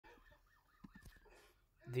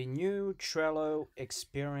The new Trello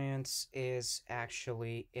experience is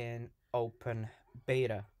actually in open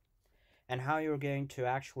beta. And how you're going to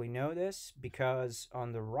actually know this? Because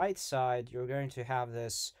on the right side, you're going to have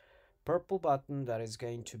this purple button that is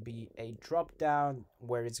going to be a drop down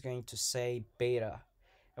where it's going to say beta.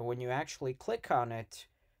 And when you actually click on it,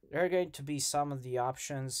 there are going to be some of the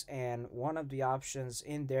options, and one of the options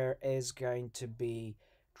in there is going to be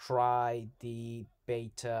try the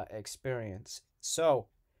beta experience. So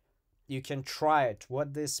you can try it.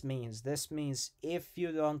 What this means if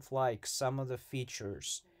you don't like some of the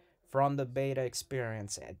features from the beta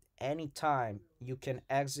experience at any time, you can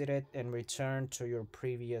exit it and return to your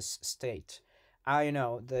previous state. I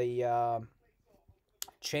know the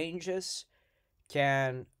changes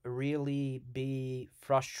can really be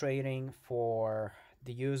frustrating for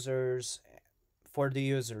the users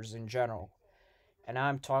in general. And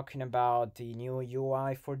I'm talking about the new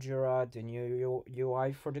UI for Jira, the new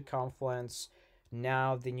UI for the Confluence,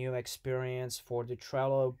 now the new experience for the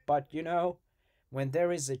Trello. But when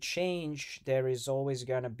there is a change, there is always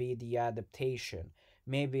going to be the adaptation.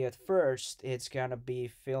 Maybe at first it's going to be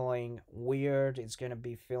feeling weird, it's going to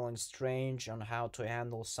be feeling strange on how to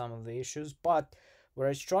handle some of the issues. But where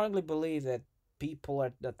I strongly believe that people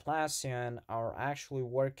at Atlassian are actually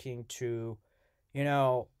working to, you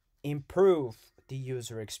know, improve the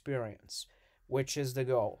user experience, which is the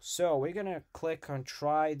goal. So we're gonna click on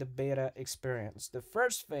try the beta experience. The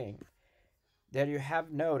first thing that you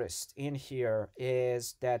have noticed in here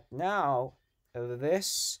is that now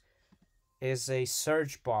this is a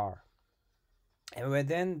search bar. And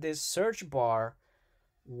within this search bar,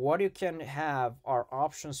 what you can have are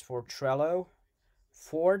options for Trello,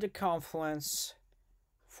 for the Confluence,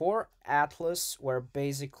 for Atlas, where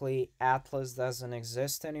basically Atlas doesn't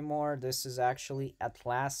exist anymore. This is actually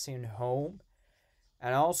Atlassian Home.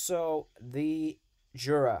 And also the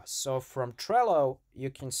Jira. So from Trello, you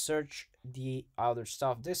can search the other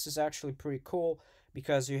stuff. This is actually pretty cool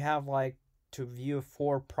because you have like to view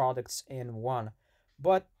 4 products in one.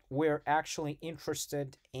 But we're actually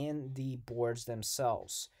interested in the boards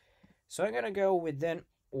themselves. So I'm gonna go within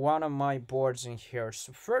one of my boards in here.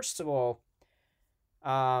 So first of all,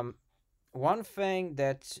 um, one thing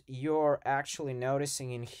that you're actually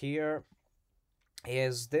noticing in here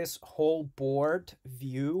is this whole board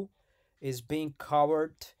view is being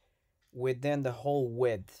covered within the whole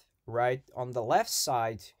width, right? On the left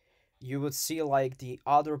side, you would see like the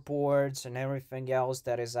other boards and everything else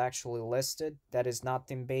that is actually listed that is not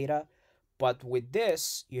in beta. But with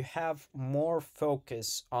this, you have more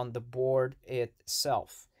focus on the board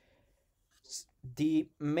itself. The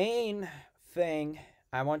main thing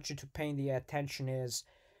I want you to pay the attention is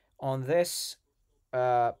on this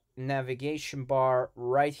navigation bar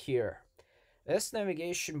right here. This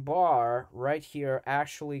navigation bar right here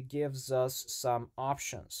actually gives us some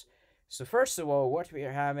options. So first of all, what we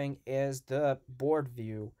are having is the board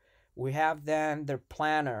view. We have then the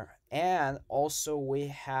planner, and also we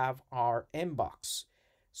have our inbox.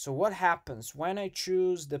 So what happens when I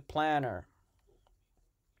choose the planner?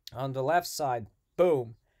 On the left side,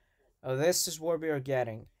 boom, this is what we are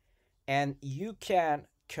getting. And you can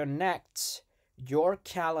connect your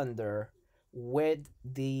calendar with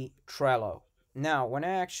the Trello. Now, when I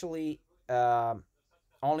actually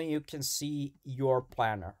only you can see your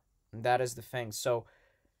planner. That is the thing. So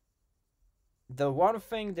the one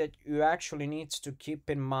thing that you actually need to keep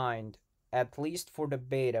in mind, at least for the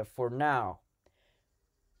beta for now,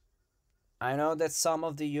 I know that some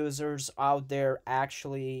of the users out there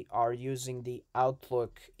actually are using the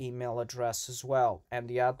Outlook email address as well, and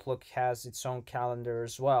the Outlook has its own calendar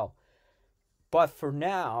as well. But for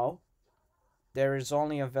now, there is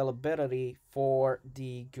only availability for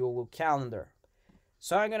the Google Calendar.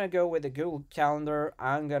 So I'm gonna go with the Google Calendar.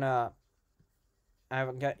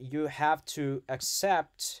 You have to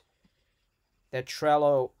accept that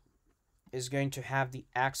Trello is going to have the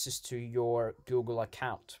access to your Google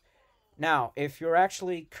account. Now, if you're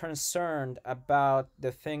actually concerned about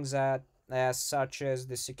the things that as such as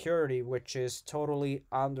the security, which is totally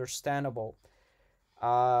understandable,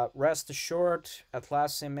 rest assured,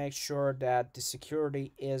 Atlassian makes sure that the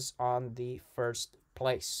security is on the first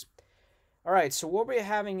place. All right, so what we're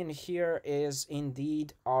having in here is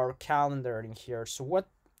indeed our calendar in here. So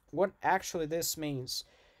what actually this means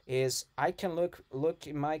is I can look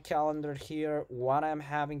in my calendar here what I'm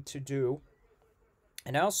having to do,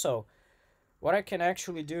 and also what I can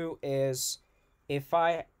actually do is if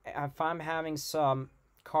I'm having some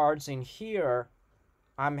cards in here,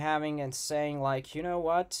 I'm having and saying like, you know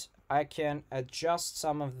what, I can adjust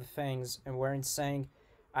some of the things, and we're in saying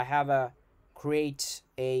I have a create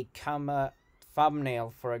a comma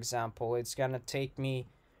thumbnail, for example, it's gonna take me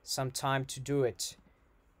some time to do it.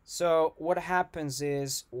 So what happens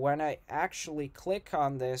is when I actually click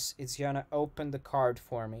on this, it's gonna open the card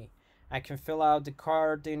for me. I can fill out the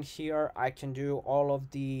card in here. I can do all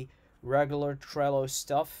of the regular Trello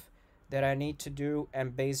stuff that I need to do,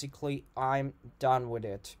 and basically I'm done with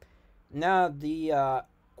it. Now the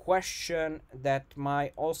question that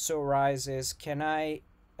might also arise is, can I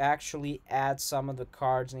actually add some of the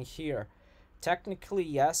cards in here? Technically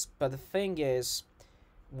yes, but the thing is,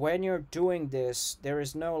 when you're doing this, there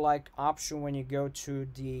is no like option when you go to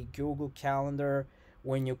the Google Calendar.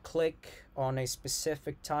 When you click on a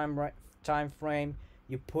specific time frame,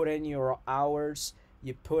 you put in your hours,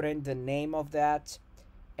 you put in the name of that,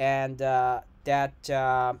 and that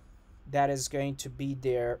is going to be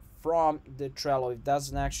there from the Trello. It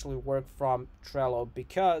doesn't actually work from Trello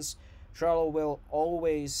because Trello will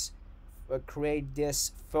always create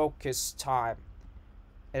this focus time.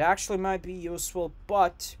 It actually might be useful,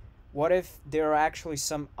 but what if there are actually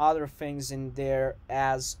some other things in there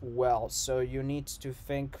as well? So you need to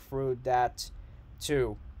think through that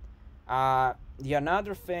too. The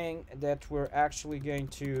another thing that we're actually going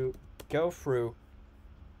to go through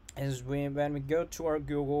is when we go to our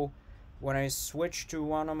Google, when I switch to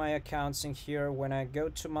one of my accounts in here, when I go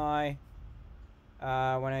to my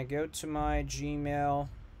Gmail.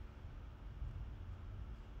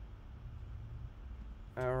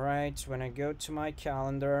 Alright, when I go to my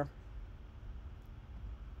calendar,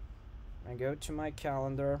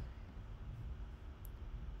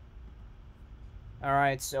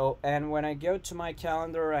 Alright, so, and when I go to my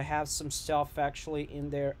calendar, I have some stuff actually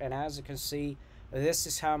in there, and as you can see, this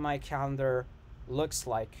is how my calendar looks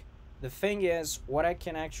like. The thing is, what I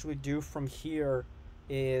can actually do from here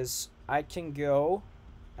is I can go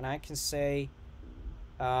and I can say,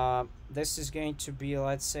 this is going to be,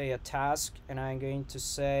 let's say, a task, and I'm going to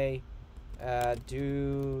say,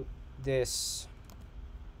 do this,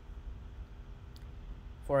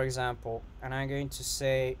 for example, and I'm going to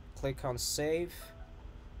say, click on save,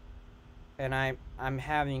 and I'm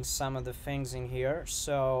having some of the things in here.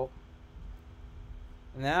 So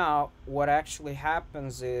now what actually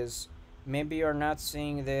happens is, maybe you're not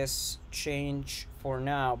seeing this change for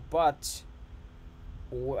now, but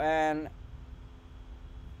when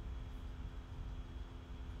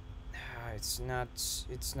it's not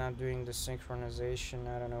doing the synchronization.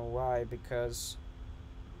 I don't know why, because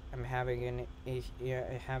I'm having it in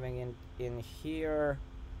here,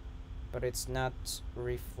 but it's not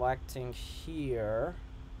reflecting here.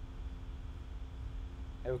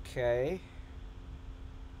 Okay,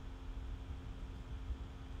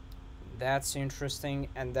 that's interesting,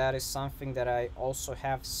 and that is something that I also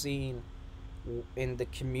have seen in the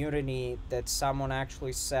community, that someone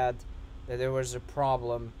actually said that there was a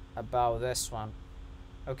problem about this one.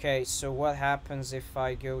 Okay, so what happens if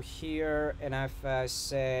I go here and if I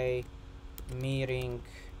say meeting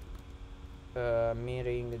the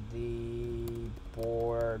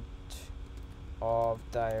board of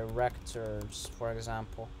directors, for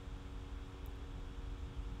example.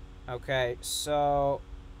 Okay, so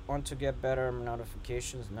want to get better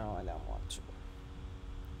notifications? No, I don't want to.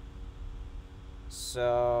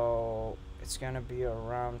 So it's gonna be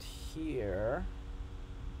around here.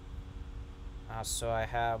 So I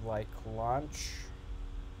have like lunch.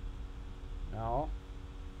 No.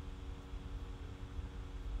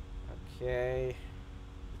 Okay.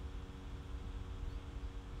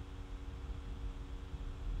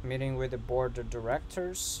 Meeting with the board of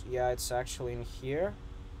directors. Yeah, it's actually in here.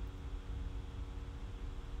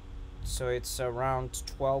 So it's around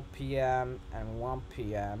 12 p.m. and 1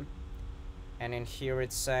 p.m. And in here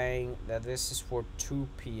it's saying that this is for 2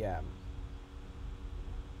 p.m.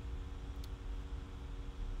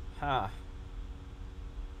 Huh.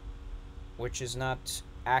 Which is not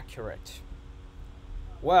accurate.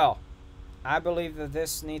 Well, I believe that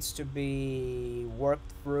this needs to be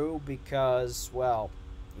worked through, because, well,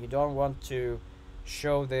 you don't want to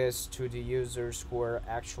show this to the users who are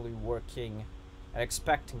actually working and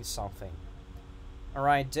expecting something.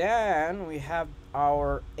 Alright, then we have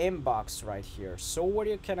our inbox right here. So what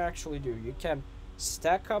you can actually do, you can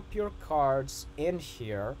stack up your cards in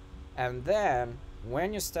here, and then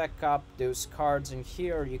when you stack up those cards in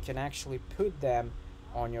here, you can actually put them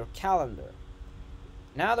on your calendar.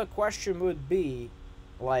 Now the question would be,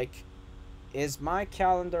 like, is my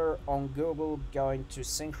calendar on Google going to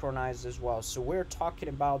synchronize as well? So we're talking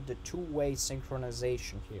about the two-way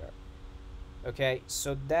synchronization here. Okay,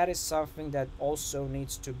 so that is something that also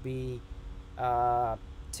needs to be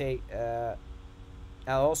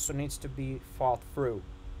also needs to be thought through.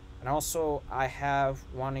 And also I have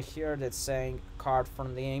one here that's saying card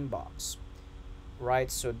from the inbox, right?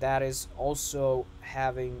 So that is also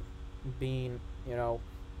having been,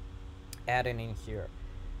 added in here.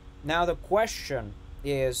 Now the question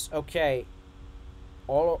is, okay,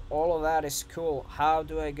 all of that is cool. How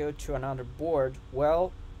do I go to another board?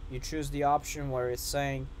 Well, you choose the option where it's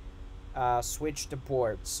saying switch the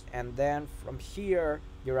boards, and then from here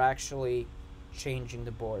you're actually changing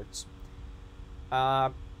the boards. Uh,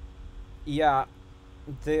 yeah,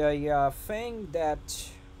 the thing that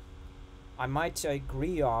I might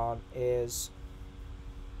agree on is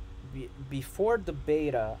before the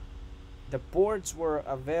beta, the boards were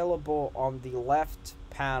available on the left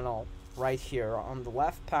panel right here. On the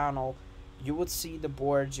left panel, you would see the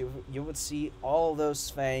boards, you would see all those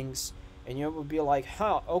things, and you would be like,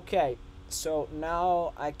 huh, okay, so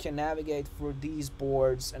now I can navigate through these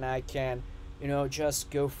boards and I can,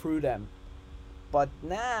 just go through them. But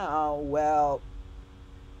now, well,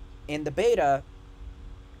 in the beta,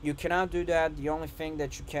 you cannot do that. The only thing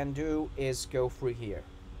that you can do is go through here.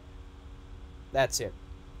 That's it.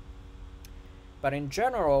 But in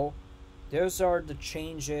general, those are the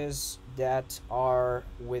changes that are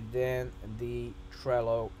within the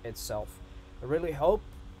Trello itself. I really hope,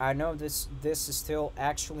 I know this is still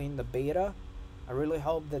actually in the beta. I really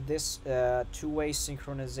hope that this two-way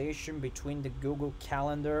synchronization between the Google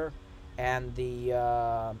Calendar and the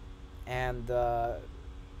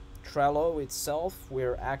Trello itself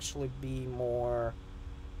will actually be more,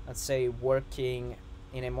 let's say, working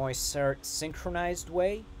in a more synchronized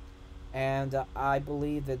way. And I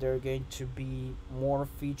believe that there are going to be more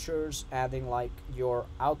features adding like your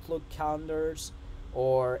Outlook calendars,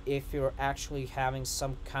 or if you're actually having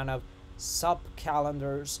some kind of sub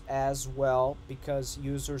calendars as well, because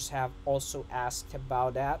users have also asked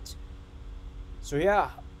about that. So yeah,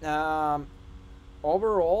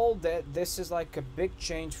 overall that this is like a big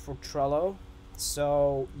change for Trello.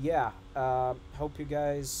 So yeah, hope you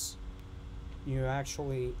guys you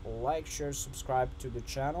actually like, share, subscribe to the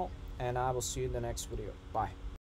channel, and I will see you in the next video. Bye.